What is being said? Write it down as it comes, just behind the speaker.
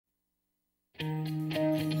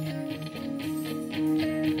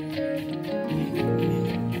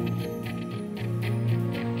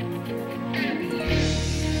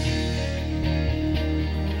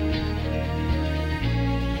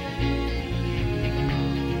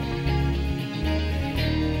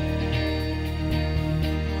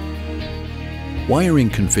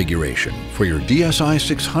Wiring configuration for your DSI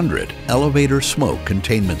 600 elevator smoke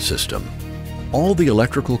containment system. All the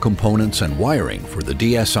electrical components and wiring for the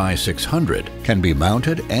DSI 600 can be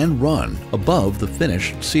mounted and run above the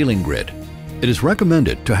finished ceiling grid. It is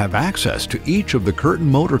recommended to have access to each of the curtain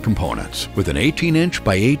motor components with an 18-inch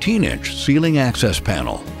by 18-inch ceiling access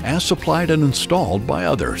panel as supplied and installed by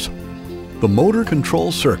others. The motor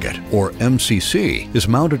control circuit, or MCC, is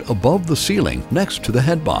mounted above the ceiling next to the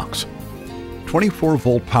head box.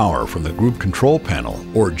 24-volt power from the group control panel,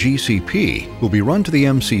 or GCP, will be run to the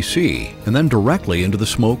MCC and then directly into the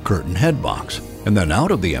smoke curtain head box, and then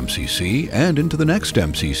out of the MCC and into the next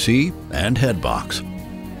MCC and head box.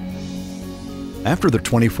 After the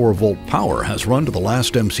 24-volt power has run to the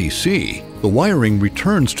last MCC, the wiring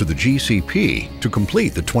returns to the GCP to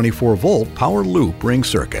complete the 24-volt power loop ring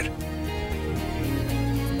circuit.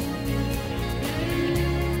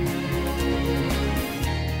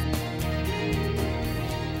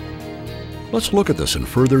 Let's look at this in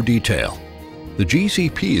further detail. The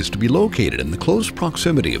GCP is to be located in the close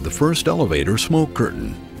proximity of the first elevator smoke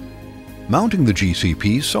curtain. Mounting the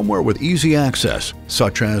GCP somewhere with easy access,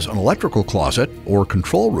 such as an electrical closet or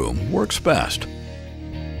control room, works best.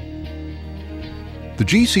 The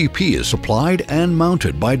GCP is supplied and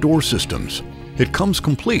mounted by door systems. It comes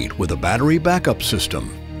complete with a battery backup system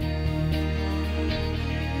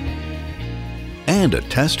and a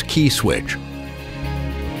test key switch.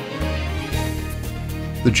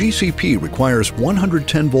 The GCP requires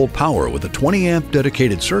 110-volt power with a 20-amp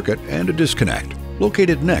dedicated circuit and a disconnect,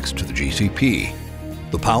 located next to the GCP.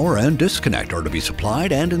 The power and disconnect are to be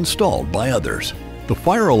supplied and installed by others. The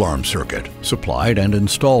fire alarm circuit, supplied and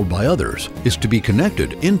installed by others, is to be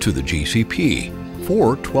connected into the GCP.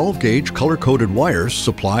 4 12-gauge color-coded wires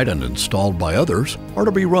supplied and installed by others are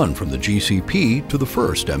to be run from the GCP to the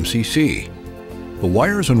first MCC. The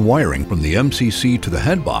wires and wiring from the MCC to the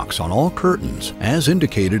head box on all curtains, as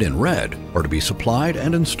indicated in red, are to be supplied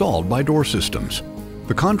and installed by door systems.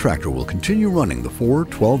 The contractor will continue running the 4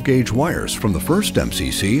 12-gauge wires from the first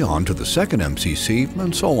MCC onto the second MCC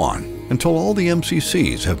and so on, until all the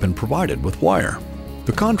MCCs have been provided with wire.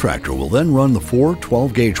 The contractor will then run the 4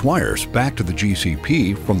 12-gauge wires back to the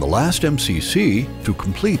GCP from the last MCC to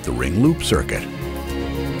complete the ring loop circuit.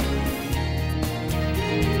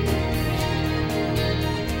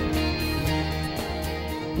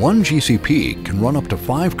 One GCP can run up to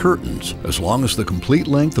 5 curtains as long as the complete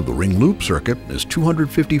length of the ring loop circuit is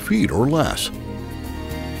 250 feet or less.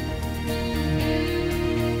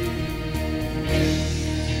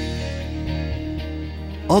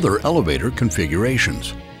 Other elevator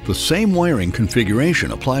configurations. The same wiring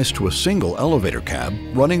configuration applies to a single elevator cab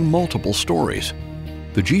running multiple stories.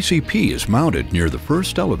 The GCP is mounted near the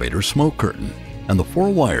first elevator smoke curtain, and the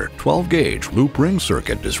 4-wire 12-gauge loop ring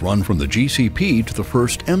circuit is run from the GCP to the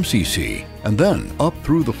first MCC, and then up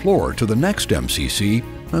through the floor to the next MCC,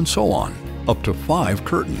 and so on, up to 5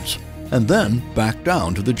 curtains, and then back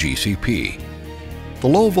down to the GCP. The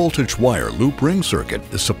low-voltage wire loop ring circuit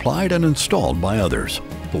is supplied and installed by others.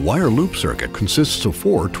 The wire loop circuit consists of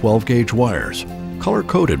 4 12-gauge wires.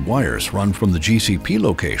 Color-coded wires run from the GCP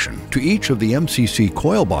location to each of the MCC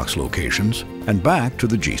coil box locations and back to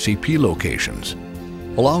the GCP locations.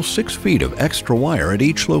 Allow 6 feet of extra wire at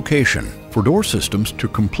each location for door systems to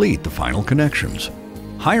complete the final connections.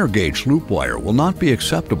 Higher gauge loop wire will not be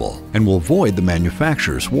acceptable and will void the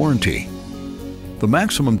manufacturer's warranty. The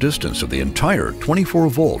maximum distance of the entire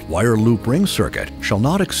 24-volt wire loop ring circuit shall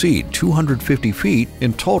not exceed 250 feet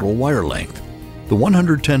in total wire length. The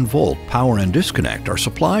 110-volt power and disconnect are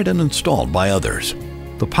supplied and installed by others.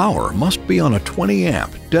 The power must be on a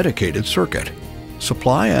 20-amp dedicated circuit.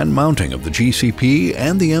 Supply and mounting of the GCP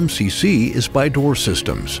and the MCC is by door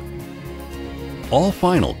systems. All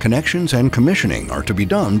final connections and commissioning are to be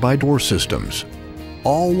done by door systems.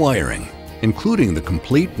 All wiring, including the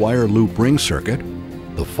complete wire loop ring circuit,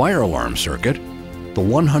 the fire alarm circuit, the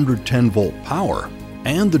 110-volt power,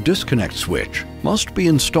 and the disconnect switch must be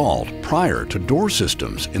installed prior to door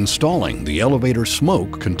systems installing the elevator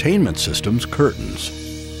smoke containment system's curtains.